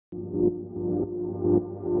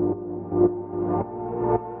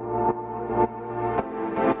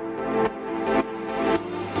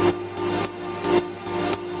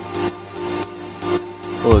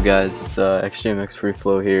Hello guys, it's XJMX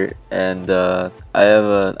FreeFlow here, and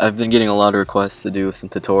I've been getting a lot of requests to do some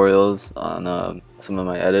tutorials on some of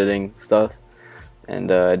my editing stuff,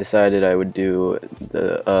 and I decided I would do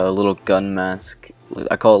the little gun mask.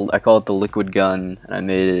 I call it the liquid gun, and I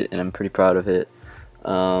made it, and I'm pretty proud of it.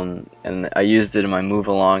 And I used it in my move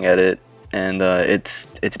along edit, and it's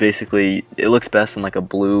basically, it looks best in like a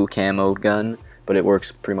blue camo gun, but it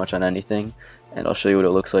works pretty much on anything. And I'll show you what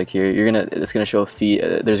it looks like here. It's gonna show a feed.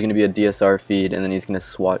 There's gonna be a DSR feed, and then he's gonna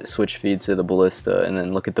switch feed to the ballista, and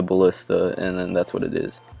then look at the ballista, and then that's what it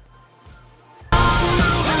is.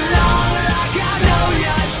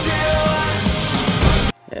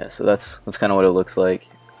 Yeah, so that's kind of what it looks like.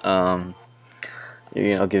 I'll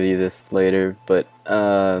give you this later, but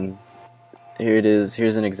here it is.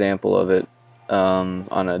 Here's an example of it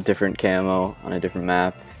on a different camo, on a different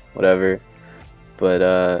map, whatever.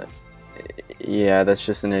 But yeah, that's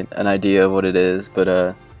just an idea of what it is, but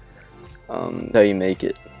how you make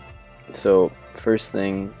it. So first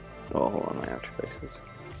thing, oh, hold on, my After Effects is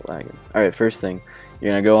lagging. Alright, first thing,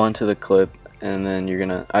 you're gonna go onto the clip, and then you're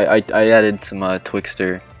gonna, I added some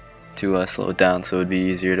Twixtor to slow it down so it'd be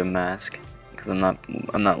easier to mask, because I'm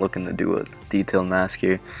not looking to do a detailed mask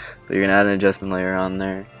here. But you're gonna add an adjustment layer on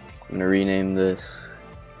there. I'm gonna rename this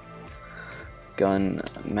gun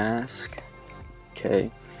mask.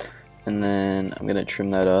 Okay. And then I'm gonna trim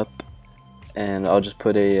that up, and I'll just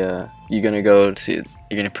put a you're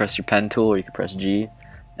gonna press your pen tool, or you can press G,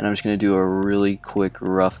 and I'm just gonna do a really quick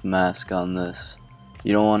rough mask on this.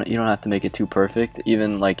 You don't have to make it too perfect.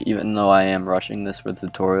 Even though I am rushing this for the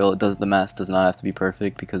tutorial, the mask does not have to be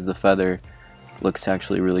perfect, because the feather looks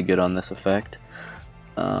actually really good on this effect.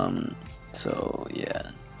 So yeah,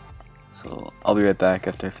 so I'll be right back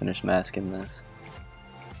after I finish masking this.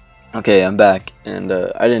 Okay, I'm back, and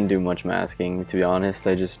I didn't do much masking, to be honest.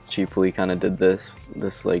 I just cheaply kind of did this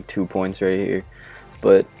like 2 points right here,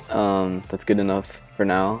 but that's good enough for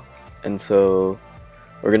now. And so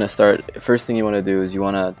we're gonna start. First thing you want to do is you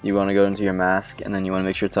wanna go into your mask, and then you want to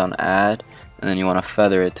make sure it's on add, and then you want to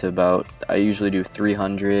feather it to about, I usually do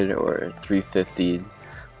 300 or 350.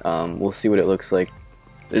 We'll see what it looks like.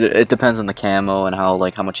 It depends on the camo and how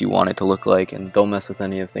much you want it to look like, and don't mess with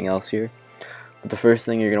anything else here. But the first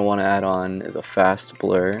thing you're going to want to add on is a fast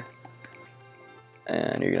blur,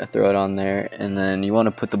 and you're going to throw it on there, and then you want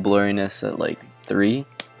to put the blurriness at like 3. You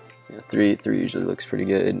know, 3 usually looks pretty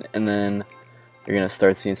good, and then you're going to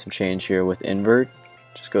start seeing some change here with invert.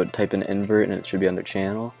 Just go type in invert, and it should be under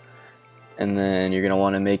channel, and then you're going to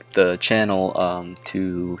want to make the channel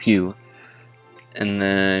to hue, and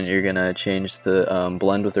then you're going to change the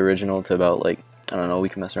blend with original to about, like, I don't know, we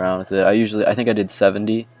can mess around with it. I think I did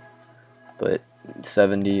 70, but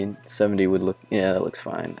 70 would look, yeah, that looks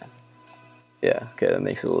fine. Yeah, okay, that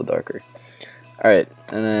makes it a little darker. Alright,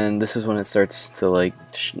 and then this is when it starts to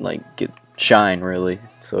get shine, really.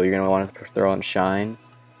 So you're gonna want to throw on shine.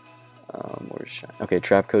 Where's shine? Okay,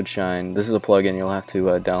 Trapcode Shine. This is a plugin you'll have to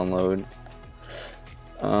download.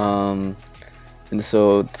 And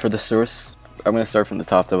so for the source, I'm gonna start from the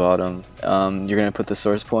top to bottom. You're gonna put the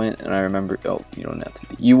source point, and I remember, oh, you don't have to.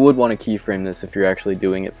 You would want to keyframe this if you're actually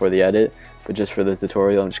doing it for the edit, but just for the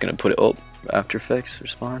tutorial, I'm just gonna put it. Oh, After Effects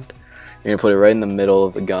respond. You're gonna put it right in the middle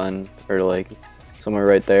of the gun, or like somewhere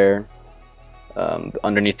right there,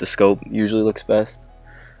 underneath the scope. Usually looks best.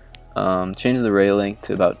 Change the ray length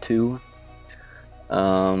to about 2.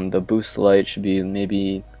 The boost light should be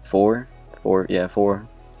maybe 4. Yeah, 4.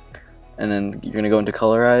 And then you're gonna go into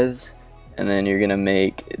colorize. And then you're gonna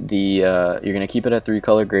make the you're gonna keep it at 3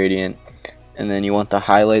 color gradient, and then you want the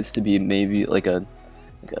highlights to be maybe like a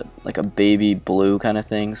baby blue kind of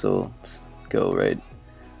thing. So let's go right.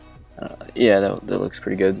 Yeah, that looks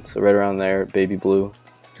pretty good. So right around there, baby blue.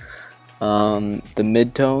 The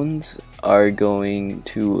midtones are going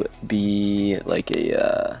to be like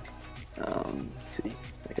a let's see,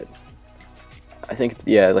 I think it's,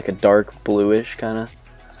 yeah, like a dark bluish kind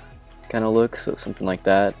of look. So something like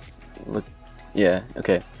that. Look, yeah,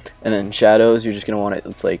 okay. And then shadows, you're just gonna want it.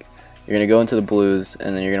 It's like you're gonna go into the blues,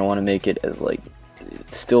 and then you're gonna want to make it as like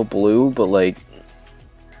still blue, but like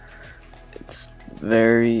it's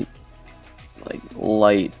very like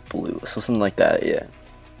light blue, so something like that. Yeah,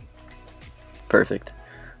 perfect.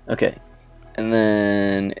 Okay, and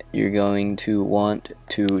then you're going to want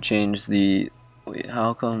to change the. Wait,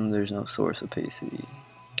 how come there's no source opacity?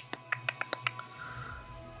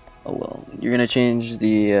 Oh well, you're gonna change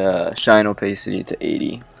the shine opacity to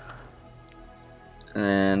 80,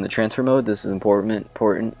 and the transfer mode. This is important.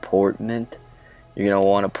 You're gonna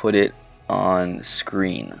want to put it on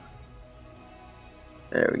screen.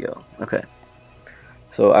 There we go. Okay.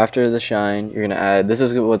 So after the shine, you're gonna add. This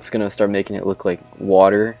is what's gonna start making it look like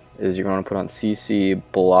water. Is you're gonna put on CC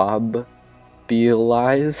Blobilize,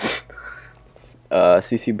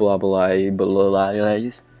 CC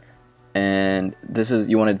Blobilize, and this is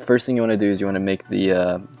first thing you want to do is you want to make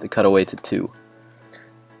the cutaway to 2,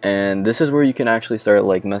 and this is where you can actually start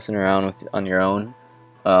like messing around with on your own,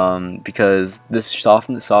 because this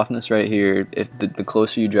softness right here, if the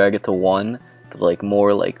closer you drag it to 1, the like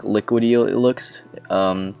more like liquidy it looks,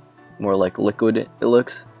 more like liquid it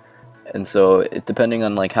looks. And so depending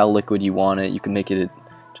on like how liquid you want it, you can make it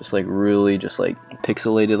just like really just like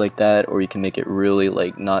pixelated like that, or you can make it really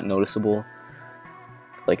like not noticeable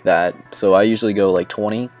like that. So I usually go like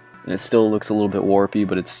 20, and it still looks a little bit warpy,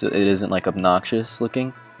 but it isn't like obnoxious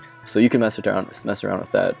looking. So you can mess around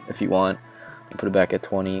with that if you want. Put it back at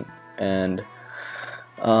 20, and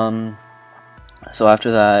so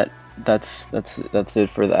after that, that's it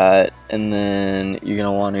for that. And then you're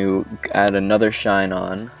gonna want to add another shine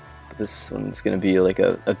on. This one's gonna be like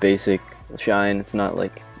a basic shine. It's not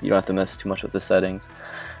like you don't have to mess too much with the settings.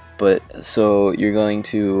 But so you're going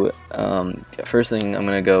to first thing I'm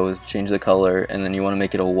gonna go is change the color, and then you want to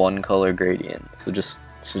make it a 1 color gradient. So just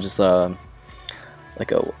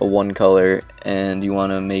like a 1 color, and you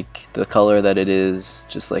want to make the color that it is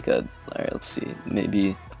just like a. Alright, let's see. Maybe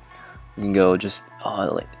you can go just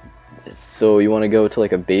so you want to go to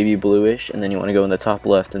like a baby bluish, and then you want to go in the top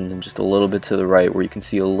left, and then just a little bit to the right where you can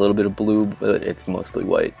see a little bit of blue, but it's mostly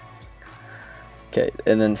white. Okay,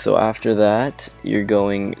 and then so after that, you're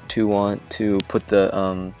going to want to put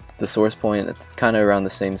the source point kind of around the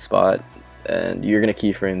same spot, and you're gonna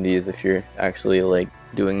keyframe these if you're actually like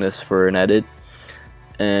doing this for an edit.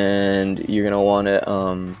 And you're gonna want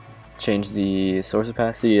to change the source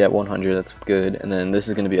opacity at 100. That's good, and then this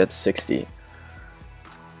is gonna be at 60.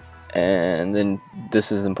 And then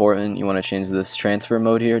this is important, you want to change this transfer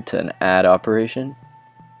mode here to an add operation,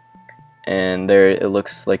 and there it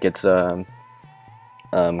looks like it's kind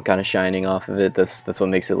of shining off of it. That's what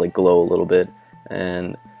makes it like glow a little bit.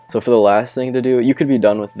 And so for the last thing to do, you could be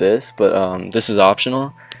done with this, but this is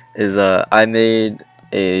optional, is I made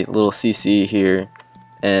a little CC here,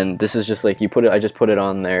 and this is just like I just put it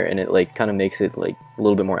on there, and it like kind of makes it like a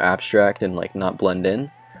little bit more abstract and like not blend in.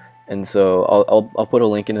 And so I'll put a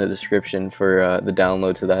link in the description for the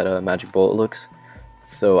download to that Magic Bullet looks.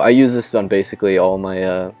 So I use this on basically all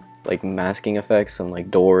my like masking effects on like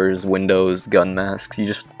doors, windows, gun masks. You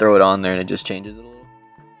just throw it on there and it just changes it a little.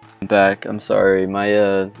 Back, I'm sorry,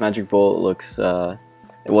 my Magic Bullet looks it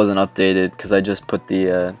wasn't updated because I just put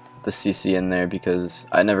the CC in there because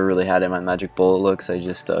I never really had it in my Magic Bullet looks. I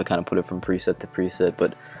just kind of put it from preset to preset,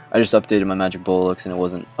 but I just updated my Magic Bullet looks and it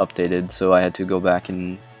wasn't updated, so I had to go back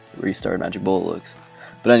and restart Magic Bullet looks.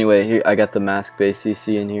 But anyway, here I got the mask based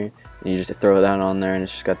CC in here, and you just throw that on there, and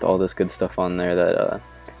it's just got all this good stuff on there that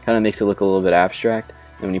kind of makes it look a little bit abstract.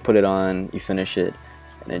 And when you put it on, you finish it,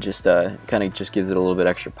 and it just kind of just gives it a little bit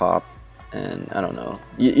extra pop. And I don't know,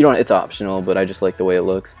 you don't, it's optional, but I just like the way it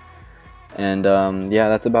looks. And yeah,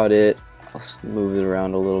 that's about it. I'll move it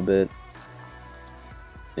around a little bit.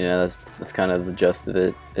 Yeah, that's kind of the gist of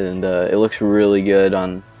it, and it looks really good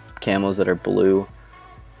on camos that are blue.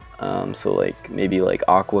 So like maybe like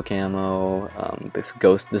aqua camo, this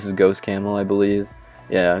is ghost camo, I believe.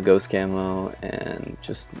 Yeah, ghost camo, and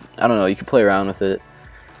just I don't know, you can play around with it.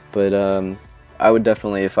 But I would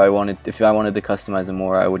definitely, if I wanted to customize it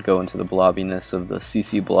more, I would go into the blobbiness of the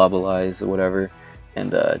CC Blobilize or whatever,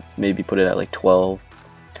 and maybe put it at like 12.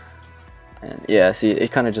 And yeah, see,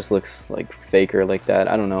 it kind of just looks like faker like that.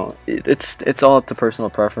 I don't know. It's all up to personal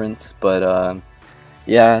preference, but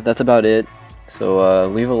yeah, that's about it. So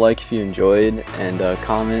leave a like if you enjoyed, and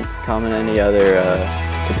comment any other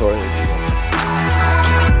tutorials.